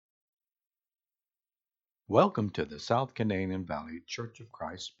Welcome to the South Canadian Valley Church of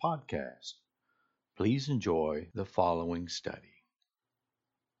Christ podcast. Please enjoy the following study.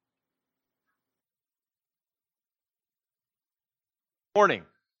 Morning.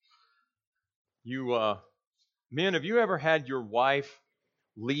 You men, have you ever had your wife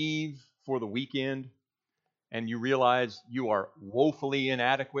leave for the weekend and you realize you are woefully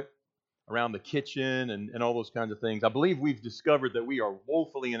inadequate around the kitchen and all those kinds of things? I believe we've discovered that we are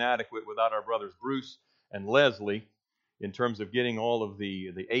woefully inadequate without our brothers Bruce and Leslie in terms of getting all of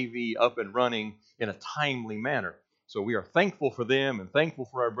the AV up and running in a timely manner. So we are thankful for them and thankful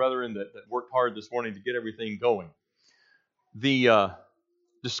for our brethren that worked hard this morning to get everything going. The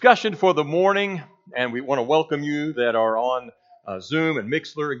discussion for the morning, and we want to welcome you that are on Zoom and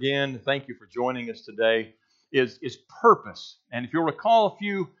Mixler again. Thank you for joining us today. Is purpose. And if you'll recall, a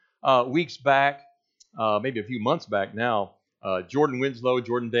few weeks back, maybe a few months back now, Jordan Winslow,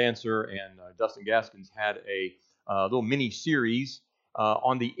 Jordan Dancer, and Dustin Gaskins had a little mini series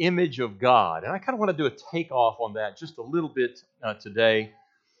on the image of God. And I kind of want to do a takeoff on that just a little bit today,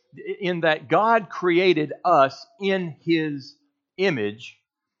 in that God created us in His image.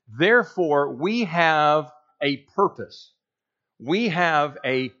 Therefore, we have a purpose. We have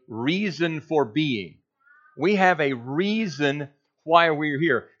a reason for being. We have a reason why we're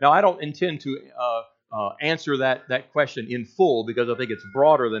here. Now, I don't intend to answer that question in full, because I think it's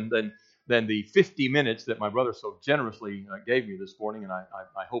broader than the 50 minutes that my brother so generously gave me this morning, and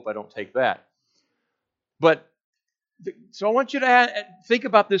I hope I don't take that. But so I want you to think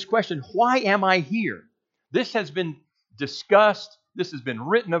about this question: why am I here? This has been discussed. This has been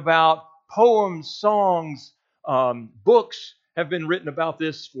written about. Poems, songs, books have been written about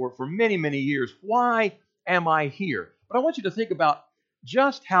this for many, many years. Why am I here? But I want you to think about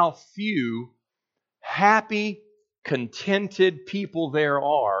just how few happy, contented people there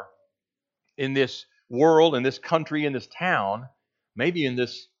are in this world, in this country, in this town, maybe in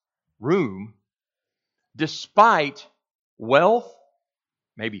this room, despite wealth,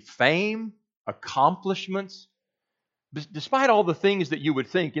 maybe fame, accomplishments. Despite all the things that you would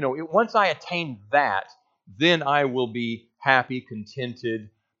think, once I attain that, then I will be happy,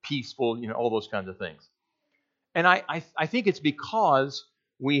 contented, peaceful, all those kinds of things. And I think it's because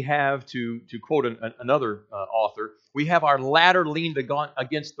we have, to quote another author, we have our ladder leaned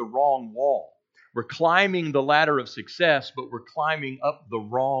against the wrong wall. We're climbing the ladder of success, but we're climbing up the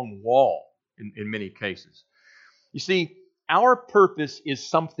wrong wall in many cases. You see, our purpose is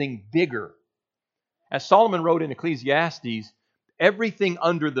something bigger. As Solomon wrote in Ecclesiastes, everything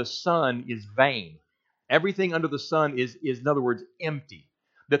under the sun is vain. Everything under the sun is in other words, empty.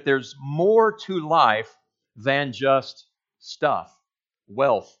 That there's more to life than just stuff,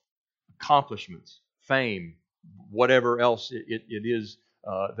 wealth, accomplishments, fame, whatever else it is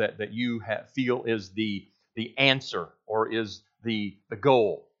that you feel is the answer or is the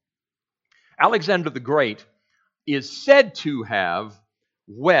goal. Alexander the Great is said to have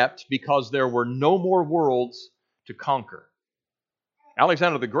wept because there were no more worlds to conquer.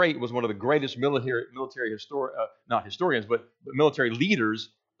 Alexander the Great was one of the greatest military not historians, but military leaders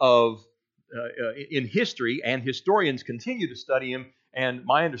in history, and historians continue to study him. And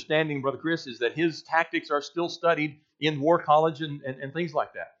my understanding, Brother Chris, is that his tactics are still studied in war college and things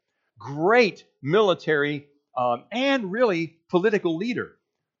like that. Great military and really political leader.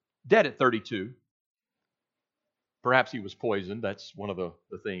 Dead at 32. Perhaps he was poisoned. That's one of the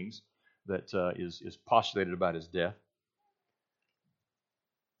things that is postulated about his death.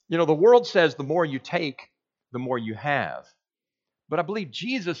 The world says the more you take, the more you have. But I believe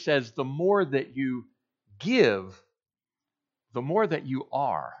Jesus says the more that you give, the more that you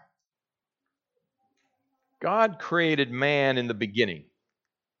are. God created man in the beginning.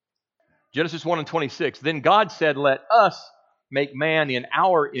 Genesis 1:26. Then God said, "Let us make man in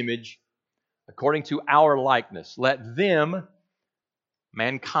our image, according to our likeness. Let them,"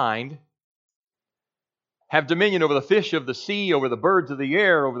 mankind, "have dominion over the fish of the sea, over the birds of the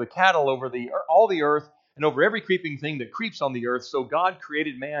air, over the cattle, over all the earth, and over every creeping thing that creeps on the earth." So God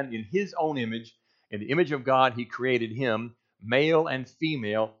created man in His own image. In the image of God, He created him. Male and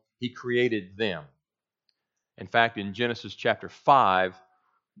female, He created them. In fact, in Genesis chapter 5,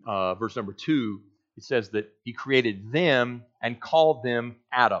 verse number 2, it says that He created them and called them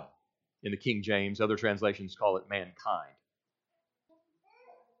Adam. In the King James, other translations call it mankind.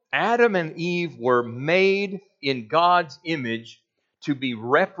 Adam and Eve were made in God's image to be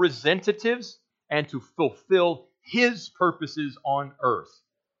representatives and to fulfill His purposes on earth.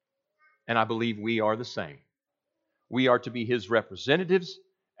 And I believe we are the same. We are to be His representatives,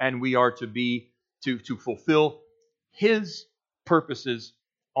 and we are to be to fulfill His purposes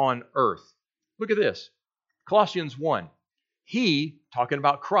on earth. Look at this. Colossians 1. He, talking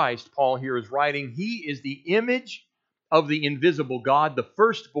about Christ, Paul here is writing, he is the image of the invisible God, the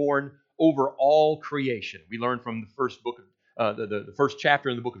firstborn over all creation. We learned from the first book, the first chapter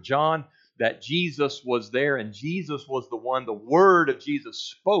in the book of John, that Jesus was there, and Jesus was the one, the Word of Jesus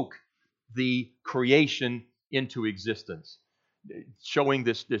spoke the creation into existence, showing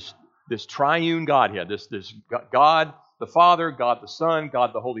this triune Godhead, this God the Father, God the Son,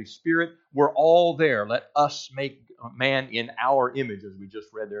 God the Holy Spirit. We're all there. Let us make man in our image, as we just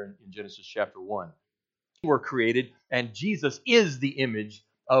read there in Genesis chapter 1. We were created, and Jesus is the image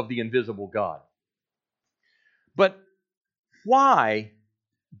of the invisible God. But why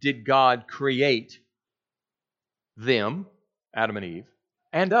did God create them, Adam and Eve,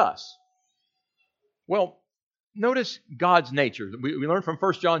 and us? Well, notice God's nature. We learn from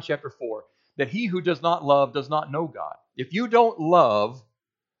 1 John chapter 4 that he who does not love does not know God. If you don't love,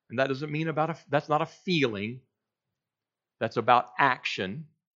 and that doesn't mean that's not a feeling, that's about action.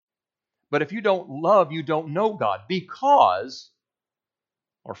 But if you don't love, you don't know God, because,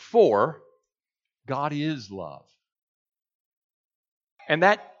 or for, God is love. And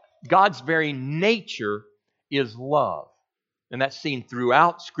that God's very nature is love. And that's seen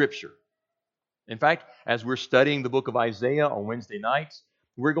throughout Scripture. In fact, as we're studying the book of Isaiah on Wednesday nights,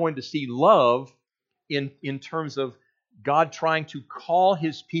 we're going to see love in terms of God trying to call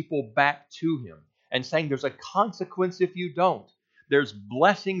his people back to him and saying there's a consequence if you don't. There's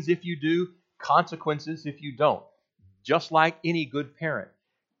blessings if you do, consequences if you don't. Just like any good parent.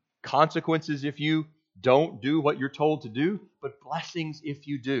 Consequences if you don't do what you're told to do, but blessings if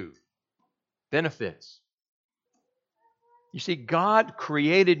you do. Benefits. You see, God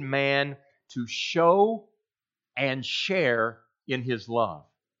created man to show and share in his love.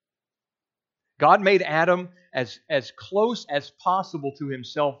 God made Adam as close as possible to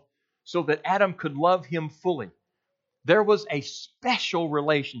himself so that Adam could love him fully. There was a special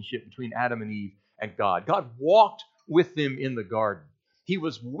relationship between Adam and Eve and God. God walked with them in the garden. He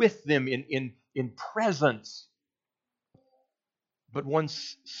was with them in presence. But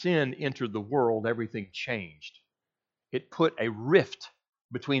once sin entered the world, everything changed. It put a rift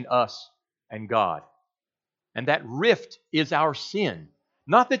between us and God. And that rift is our sin.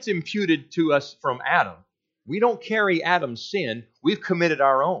 Not that's imputed to us from Adam. We don't carry Adam's sin. We've committed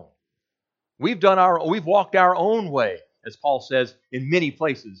our own. We've walked our own way, as Paul says in many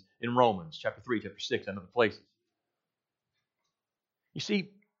places in Romans, chapter 3, chapter 6, and other places. You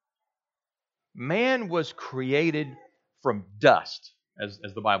see, man was created from dust, as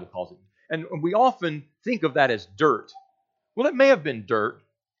the Bible calls it. And we often think of that as dirt. Well, it may have been dirt,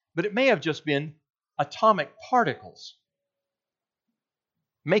 but it may have just been atomic particles.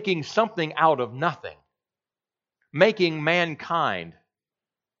 Making something out of nothing. Making mankind,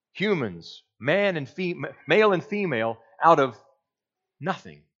 humans, male and female, out of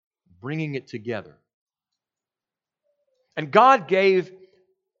nothing. Bringing it together. And God gave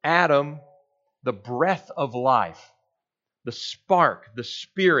Adam the breath of life, the spark, the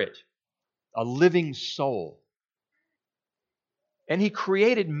spirit, a living soul. And he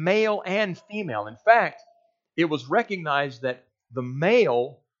created male and female. In fact, it was recognized that the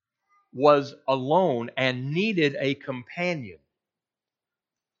male was alone and needed a companion.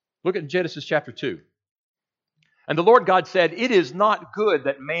 Look at Genesis chapter 2. And the Lord God said, "It is not good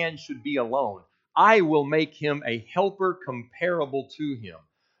that man should be alone. I will make him a helper comparable to him."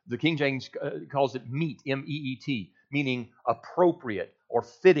 The King James calls it meet, M-E-E-T, meaning appropriate or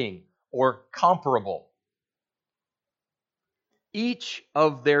fitting or comparable. Each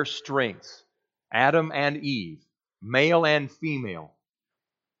of their strengths, Adam and Eve, male and female,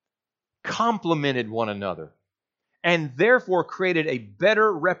 complemented one another and therefore created a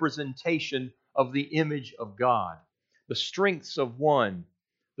better representation of the image of God. The strengths of one,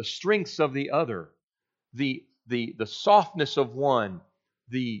 the strengths of the other, the softness of one,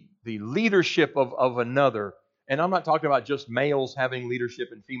 the leadership of another. And I'm not talking about just males having leadership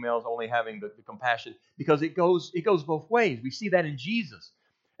and females only having the compassion, because it goes both ways. We see that in Jesus.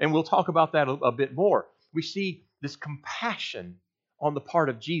 And we'll talk about that a bit more. We see this compassion on the part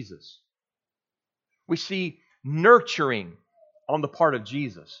of Jesus. We see nurturing on the part of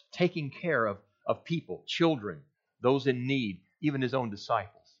Jesus, taking care of people, children, those in need, even his own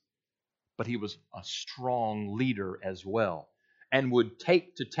disciples. But he was a strong leader as well, and would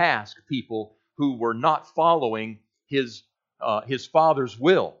take to task people who were not following his Father's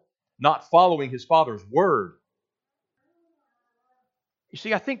will, not following his Father's word. You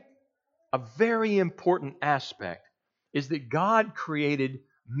see, I think a very important aspect is that God created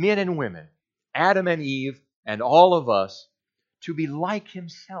men and women, Adam and Eve, and all of us, to be like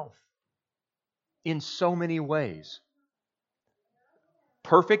himself. in so many ways.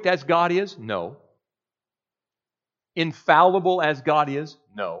 Perfect as God is? No. Infallible as God is?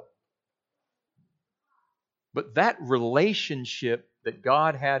 No. But that relationship that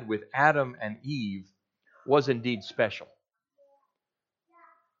God had with Adam and Eve was indeed special.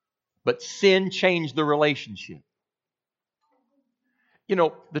 But sin changed the relationship. You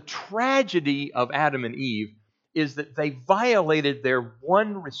know, the tragedy of Adam and Eve is that they violated their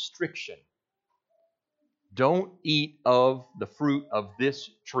one restriction. Don't eat of the fruit of this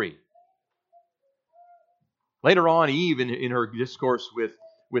tree. Later on, Eve, in her discourse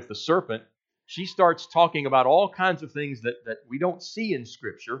with the serpent, she starts talking about all kinds of things that we don't see in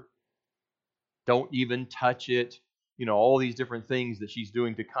Scripture. Don't even touch it. You know, all these different things that she's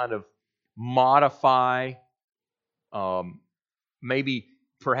doing to kind of modify, maybe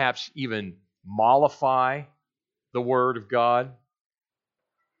perhaps even mollify the Word of God.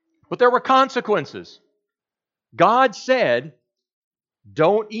 But there were consequences. God said,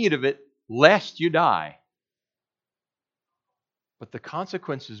 don't eat of it lest you die. But the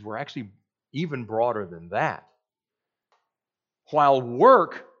consequences were actually even broader than that. While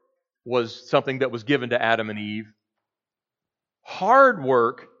work was something that was given to Adam and Eve, hard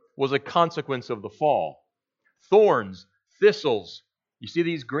work was a consequence of the fall. Thorns, thistles. You see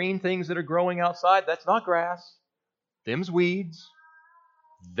these green things that are growing outside? That's not grass. Them's weeds.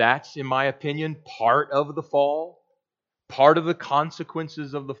 That's, in my opinion, part of the fall. Part of the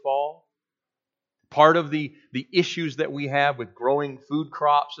consequences of the fall. Part of the issues that we have with growing food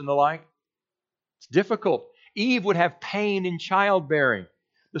crops and the like. It's difficult. Eve would have pain in childbearing.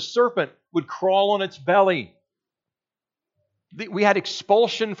 The serpent would crawl on its belly. We had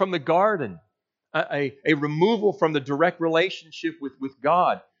expulsion from the garden, a removal from the direct relationship with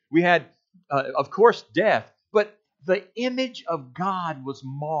God. We had, of course, death, but the image of God was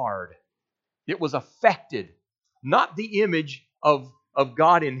marred. It was affected. Not the image of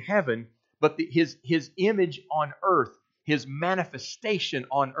God in heaven, but his image on earth, his manifestation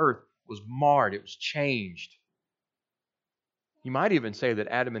on earth was marred. It was changed. You might even say that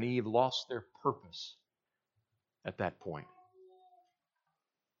Adam and Eve lost their purpose at that point.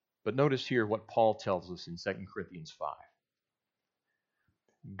 But notice here what Paul tells us in 2 Corinthians 5.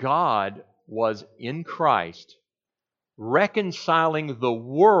 God was in Christ reconciling the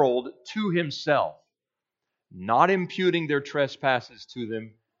world to himself, not imputing their trespasses to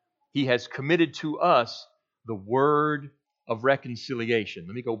them. He has committed to us the word of reconciliation.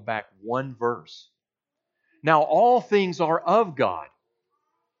 Let me go back one verse. Now all things are of God,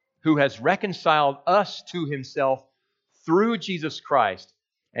 who has reconciled us to himself through Jesus Christ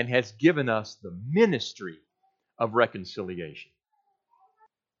and has given us the ministry of reconciliation.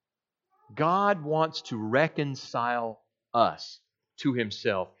 God wants to reconcile us to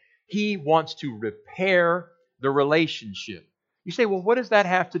himself. He wants to repair the relationship. You say, well, what does that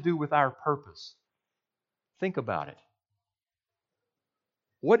have to do with our purpose? Think about it.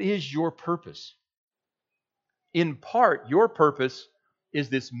 What is your purpose? In part, your purpose is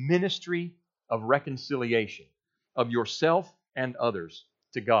this ministry of reconciliation of yourself and others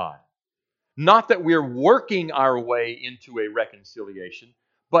to God. Not that we're working our way into a reconciliation,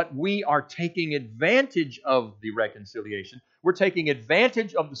 but we are taking advantage of the reconciliation. We're taking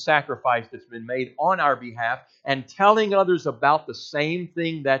advantage of the sacrifice that's been made on our behalf and telling others about the same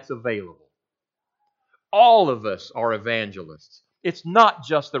thing that's available. All of us are evangelists. It's not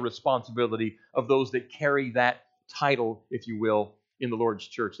just the responsibility of those that carry that title, if you will, in the Lord's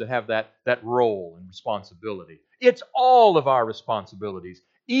church, that have that role and responsibility. It's all of our responsibilities,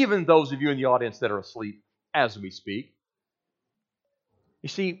 even those of you in the audience that are asleep as we speak. You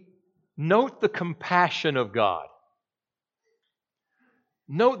see, note the compassion of God.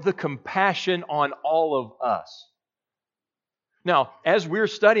 Note the compassion on all of us. Now, as we're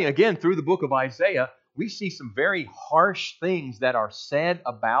studying again through the book of Isaiah, we see some very harsh things that are said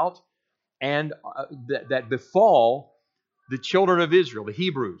about and that befall the children of Israel, the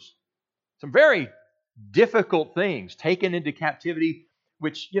Hebrews. Some very difficult things taken into captivity,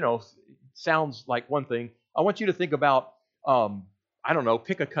 which, sounds like one thing. I want you to think about,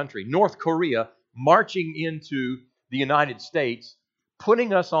 pick a country, North Korea, marching into the United States,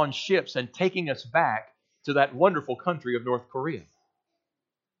 putting us on ships and taking us back to that wonderful country of North Korea.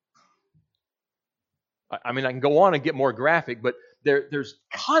 I can go on and get more graphic, but there's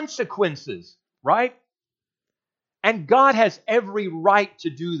consequences, right? And God has every right to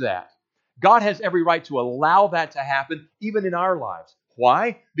do that. God has every right to allow that to happen, even in our lives.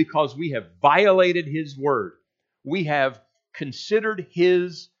 Why? Because we have violated His word. We have considered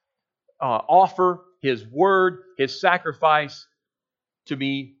His offer, His word, His sacrifice to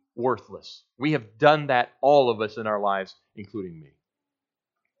be worthless. We have done that, all of us in our lives, including me.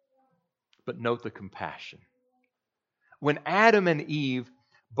 But note the compassion. When Adam and Eve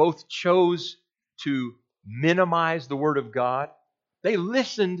both chose to minimize the word of God, they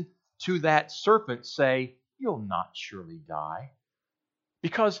listened to that serpent say, "You'll not surely die."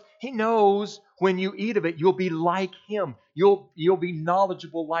 Because he knows when you eat of it, you'll be like him. You'll be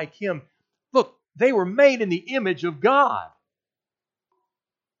knowledgeable like him. Look, they were made in the image of God.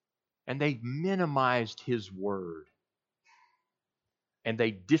 And they minimized his word. And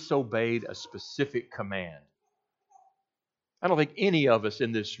they disobeyed a specific command. I don't think any of us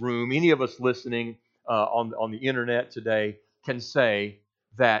in this room, any of us listening on the internet today, can say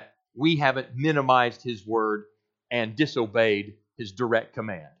that we haven't minimized his word and disobeyed his direct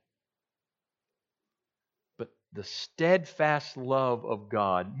command. But the steadfast love of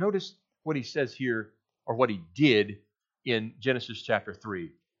God, notice what he says here, or what he did in Genesis chapter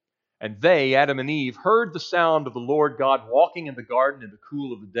 3. And they, Adam and Eve, heard the sound of the Lord God walking in the garden in the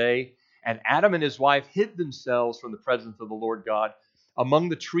cool of the day. And Adam and his wife hid themselves from the presence of the Lord God among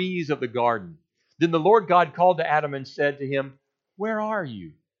the trees of the garden. Then the Lord God called to Adam and said to him, "Where are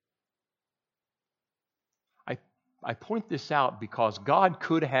you?" I point this out because God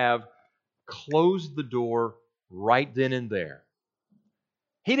could have closed the door right then and there.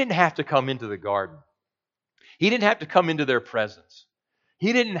 He didn't have to come into the garden. He didn't have to come into their presence.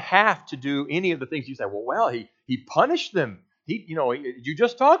 He didn't have to do any of the things you say, well, he punished them. You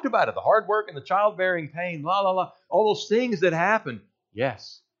just talked about it, the hard work and the childbearing pain, all those things that happen.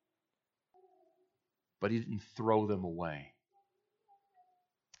 Yes. But he didn't throw them away.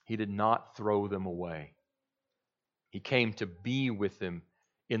 He did not throw them away. He came to be with them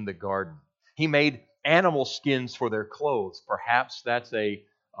in the garden. He made animal skins for their clothes. Perhaps that's a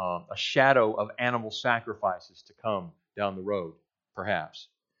shadow of animal sacrifices to come down the road. Perhaps.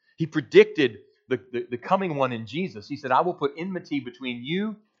 He predicted the coming one in Jesus. He said, "I will put enmity between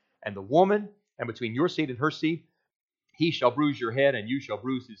you and the woman, and between your seed and her seed. He shall bruise your head, and you shall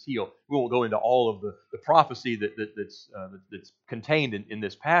bruise his heel." We won't go into all of the prophecy that's contained in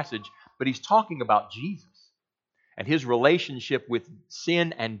this passage, but he's talking about Jesus and his relationship with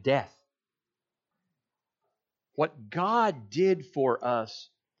sin and death. What God did for us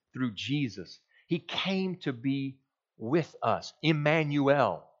through Jesus, he came to be with us.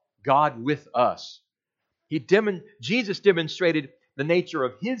 Emmanuel, God with us. Jesus demonstrated the nature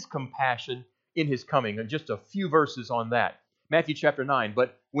of his compassion in his coming. And just a few verses on that. Matthew chapter 9.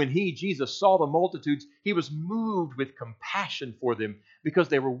 But when Jesus saw the multitudes, he was moved with compassion for them because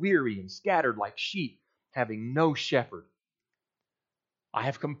they were weary and scattered like sheep, having no shepherd. I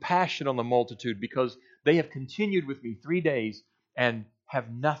have compassion on the multitude because they have continued with me 3 days and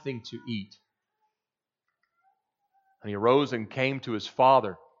have nothing to eat. And he arose and came to his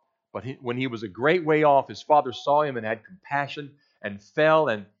father. But when he was a great way off, his father saw him and had compassion and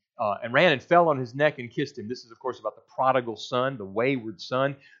ran and fell on his neck and kissed him. This is, of course, about the prodigal son, the wayward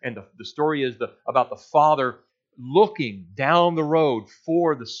son. And the story is about the father looking down the road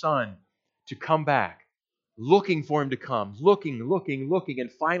for the son to come back, looking for him to come, looking.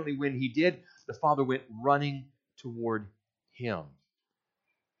 And finally, when he did, the father went running toward him.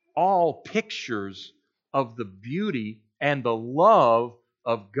 All pictures of the beauty and the love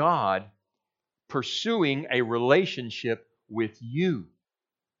of God pursuing a relationship with you.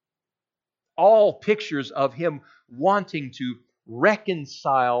 All pictures of him wanting to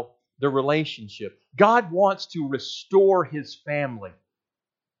reconcile the relationship. God wants to restore his family.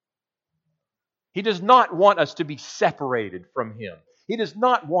 He does not want us to be separated from him. He does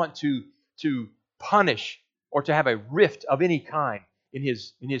not want to punish or to have a rift of any kind in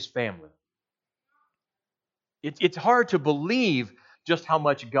his family. It's hard to believe just how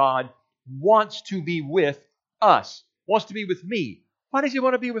much God wants to be with us, wants to be with me. Why does he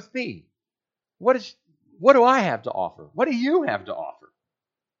want to be with me? What do I have to offer? What do you have to offer?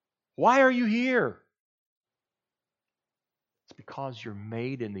 Why are you here? It's because you're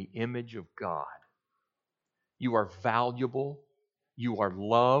made in the image of God. You are valuable. You are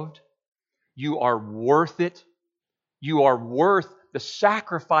loved. You are worth it. You are worth the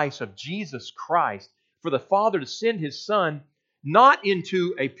sacrifice of Jesus Christ for the Father to send his Son not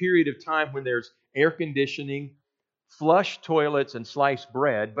into a period of time when there's air conditioning, flush toilets, and sliced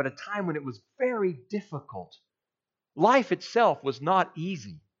bread, but a time when it was very difficult. Life itself was not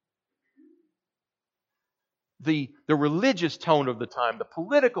easy. The religious tone of the time, the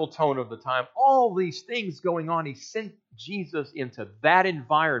political tone of the time, all these things going on, he sent Jesus into that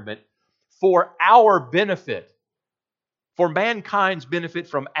environment for our benefit, for mankind's benefit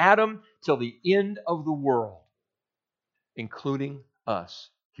from Adam till the end of the world, including us.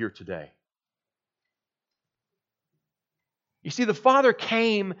 here today. You see, the Father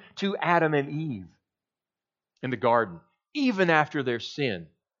came to Adam and Eve in the garden, even after their sin.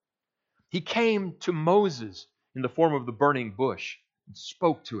 He came to Moses in the form of the burning bush and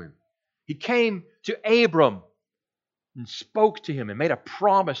spoke to him. He came to Abram and spoke to him and made a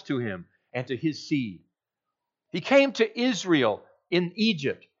promise to him and to his seed. He came to Israel in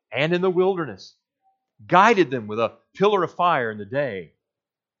Egypt and in the wilderness, guided them with a pillar of fire in the day.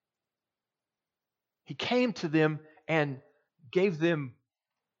 He came to them and gave them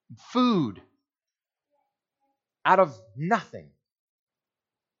food out of nothing.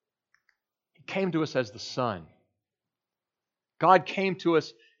 He came to us as the Son. God came to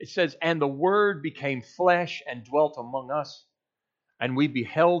us, it says, and the Word became flesh and dwelt among us, and we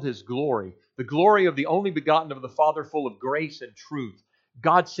beheld His glory, the glory of the only begotten of the Father, full of grace and truth.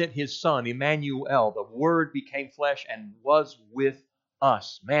 God sent His Son, Emmanuel. The Word became flesh and was with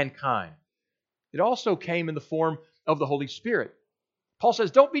us, mankind. It also came in the form of the Holy Spirit. Paul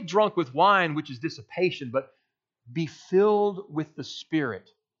says, don't be drunk with wine, which is dissipation, but be filled with the Spirit,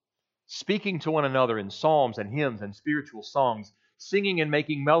 speaking to one another in psalms and hymns and spiritual songs, singing and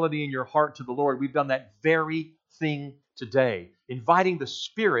making melody in your heart to the Lord. We've done that very thing today, inviting the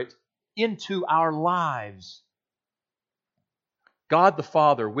Spirit into our lives. God the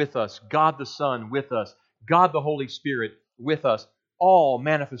Father with us, God the Son with us, God the Holy Spirit with us, all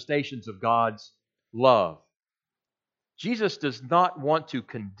manifestations of God's love. Jesus does not want to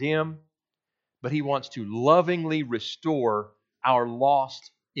condemn, but He wants to lovingly restore our lost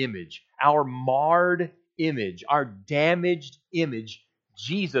image, our marred image, our damaged image.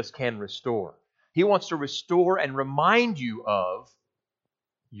 Jesus can restore. He wants to restore and remind you of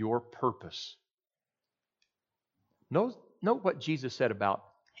your purpose. Note what Jesus said about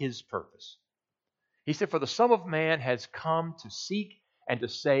His purpose. He said, for the Son of Man has come to seek and to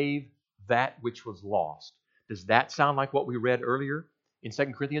save that which was lost. Does that sound like what we read earlier in 2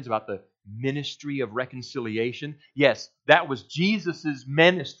 Corinthians about the ministry of reconciliation? Yes, that was Jesus'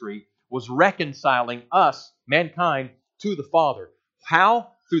 ministry, was reconciling us, mankind, to the Father. How?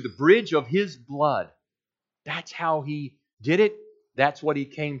 Through the bridge of His blood. That's how He did it. That's what He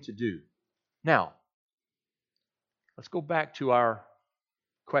came to do. Now, let's go back to our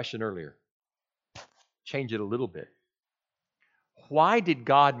question earlier. Change it a little bit. Why did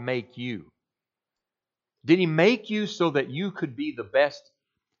God make you? Did He make you so that you could be the best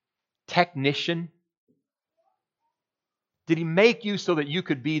technician? Did He make you so that you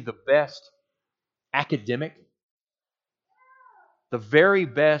could be the best academic? The very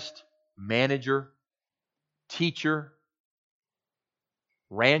best manager, teacher,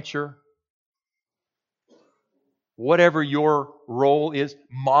 rancher? Whatever your role is,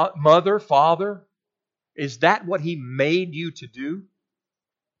 mother, father? Is that what He made you to do?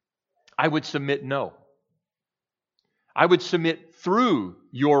 I would submit no. I would submit through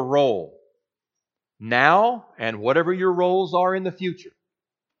your role now and whatever your roles are in the future,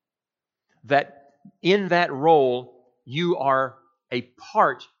 that in that role you are a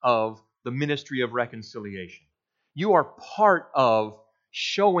part of the ministry of reconciliation. You are part of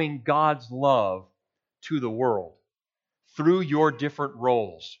showing God's love to the world through your different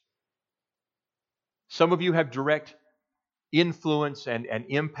roles. Some of you have direct influence and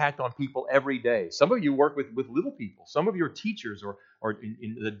impact on people every day. Some of you work with little people. Some of you are teachers or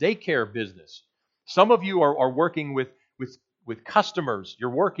in the daycare business. Some of you are working with customers. You're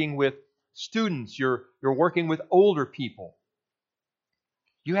working with students. You're working with older people.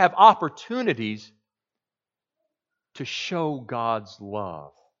 You have opportunities to show God's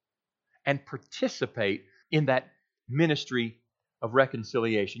love and participate in that ministry of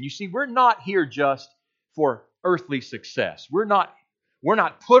reconciliation. You see, we're not here just for earthly success. We're not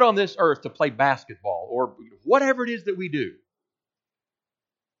put on this earth to play basketball or whatever it is that we do.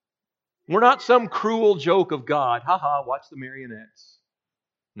 We're not some cruel joke of God. Watch the marionettes.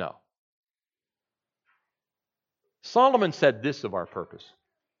 No. Solomon said this of our purpose.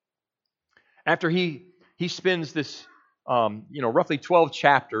 After he spends this, roughly 12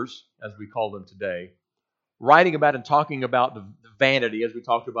 chapters, as we call them today, writing about and talking about the vanity, as we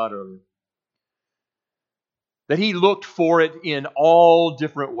talked about earlier, that he looked for it in all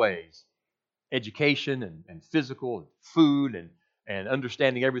different ways. Education and physical, and food, and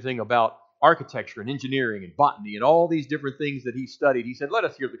understanding everything about architecture and engineering and botany and all these different things that he studied. He said, let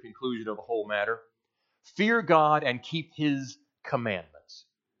us hear the conclusion of the whole matter. Fear God and keep His commandments.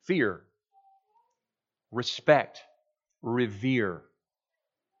 Fear, respect, revere.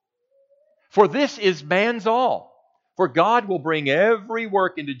 For this is man's all. For God will bring every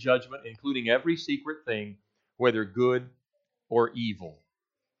work into judgment, including every secret thing, whether good or evil.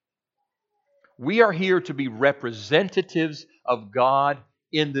 We are here to be representatives of God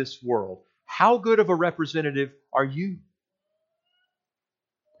in this world. How good of a representative are you?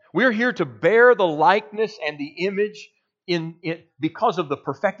 We're here to bear the likeness and the image because of the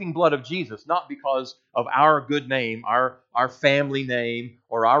perfecting blood of Jesus, not because of our good name, our family name,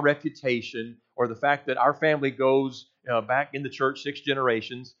 or our reputation, or the fact that our family goes back in the church 6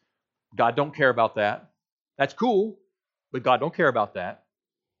 generations. God don't care about that. That's cool, but God don't care about that.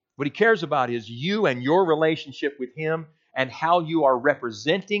 What He cares about is you and your relationship with Him and how you are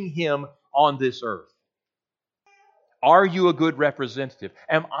representing Him on this earth. Are you a good representative?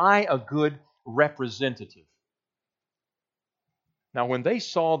 Am I a good representative? Now, when they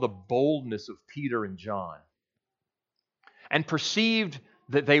saw the boldness of Peter and John and perceived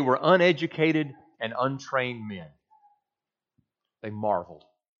that they were uneducated and untrained men, they marveled.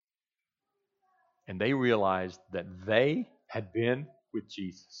 And they realized that they had been with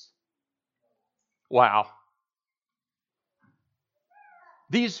Jesus. Wow.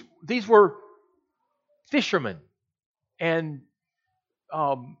 These were fishermen and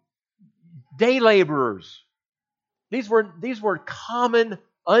day laborers. These were common,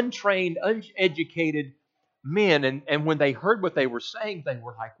 untrained, uneducated men. And when they heard what they were saying, they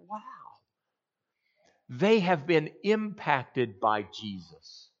were like, wow. They have been impacted by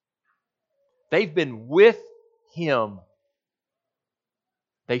Jesus. They've been with Him.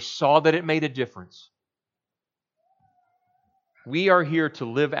 They saw that it made a difference. We are here to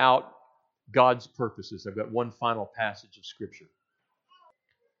live out God's purposes. I've got one final passage of Scripture.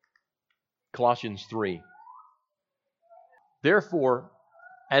 Colossians 3. Therefore,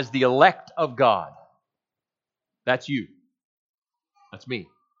 as the elect of God, that's you, that's me,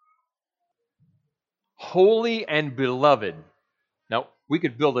 holy and beloved. Now, we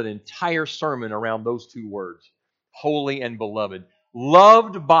could build an entire sermon around those two words, holy and beloved,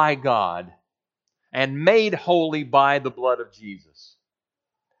 loved by God and made holy by the blood of Jesus.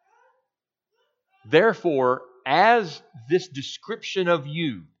 Therefore, as this description of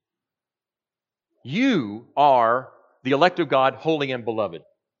you are the elect of God, holy and beloved.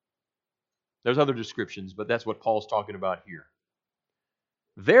 There's other descriptions, but that's what Paul's talking about here.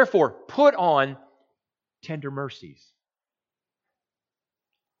 Therefore, put on tender mercies,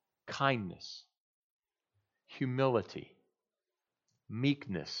 kindness, humility,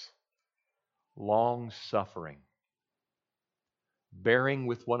 meekness, long-suffering, bearing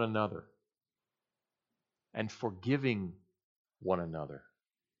with one another, and forgiving one another.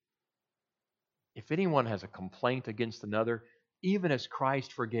 If anyone has a complaint against another, even as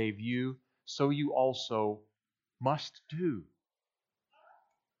Christ forgave you, so you also must do.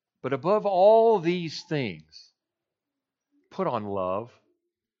 But above all these things, put on love,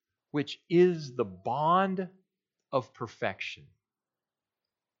 which is the bond of perfection.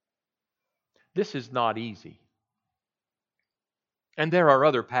 This is not easy. And there are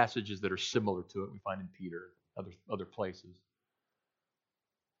other passages that are similar to it. We find in Peter, other places.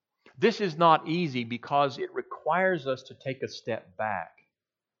 This is not easy because it requires us to take a step back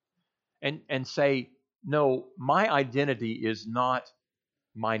and say, no, my identity is not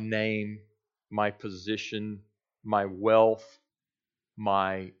my name, my position, my wealth,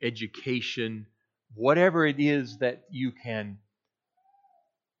 my education, whatever it is that you can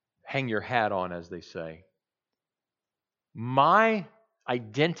hang your hat on, as they say. My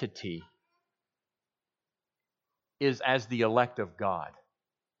identity is as the elect of God.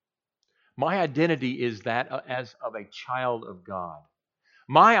 My identity is that as of a child of God.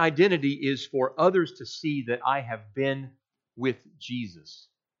 My identity is for others to see that I have been with Jesus.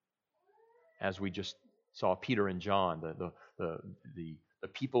 As we just saw Peter and John, the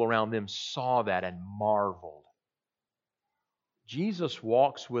people around them saw that and marveled. Jesus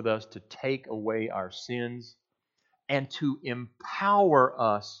walks with us to take away our sins and to empower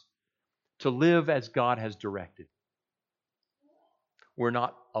us to live as God has directed. We're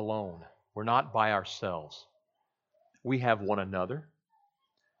not alone. We're not by ourselves. We have one another.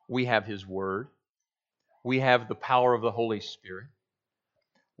 We have His Word. We have the power of the Holy Spirit.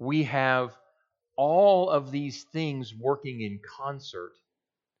 We have all of these things working in concert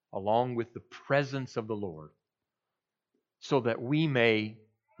along with the presence of the Lord so that we may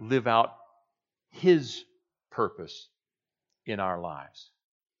live out His purpose in our lives.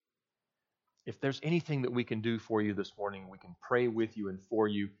 If there's anything that we can do for you this morning, we can pray with you and for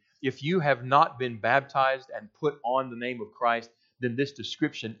you. If you have not been baptized and put on the name of Christ, then this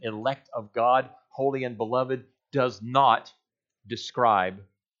description, elect of God, holy and beloved, does not describe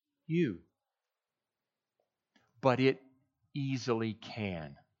you. But it easily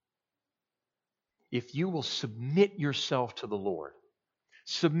can. If you will submit yourself to the Lord,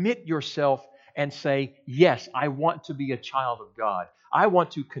 submit yourself and say, yes, I want to be a child of God. I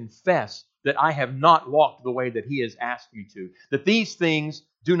want to confess that I have not walked the way that He has asked me to, that these things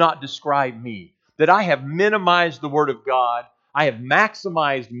do not describe me, that I have minimized the Word of God, I have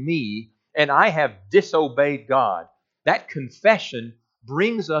maximized me, and I have disobeyed God. That confession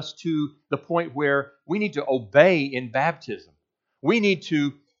brings us to the point where we need to obey in baptism. We need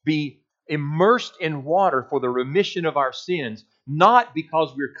to be immersed in water for the remission of our sins, not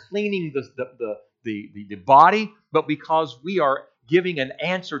because we're cleaning the body, but because we are giving an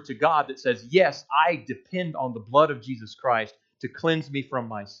answer to God that says, yes, I depend on the blood of Jesus Christ to cleanse me from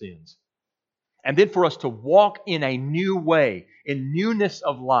my sins. And then for us to walk in a new way, in newness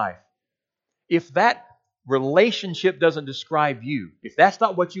of life. If that relationship doesn't describe you, if that's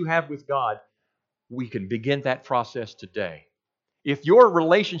not what you have with God, we can begin that process today. If your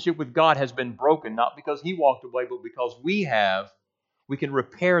relationship with God has been broken, not because He walked away, but because we have, we can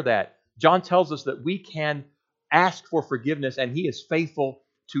repair that. John tells us that we can ask for forgiveness, and He is faithful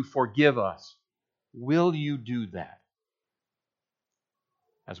to forgive us. Will you do that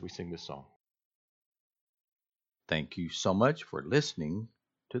as we sing this song? Thank you so much for listening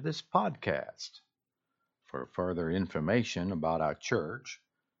to this podcast. For further information about our church,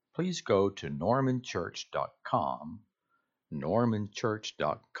 please go to normanchurch.com,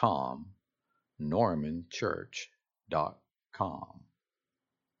 normanchurch.com, normanchurch.com.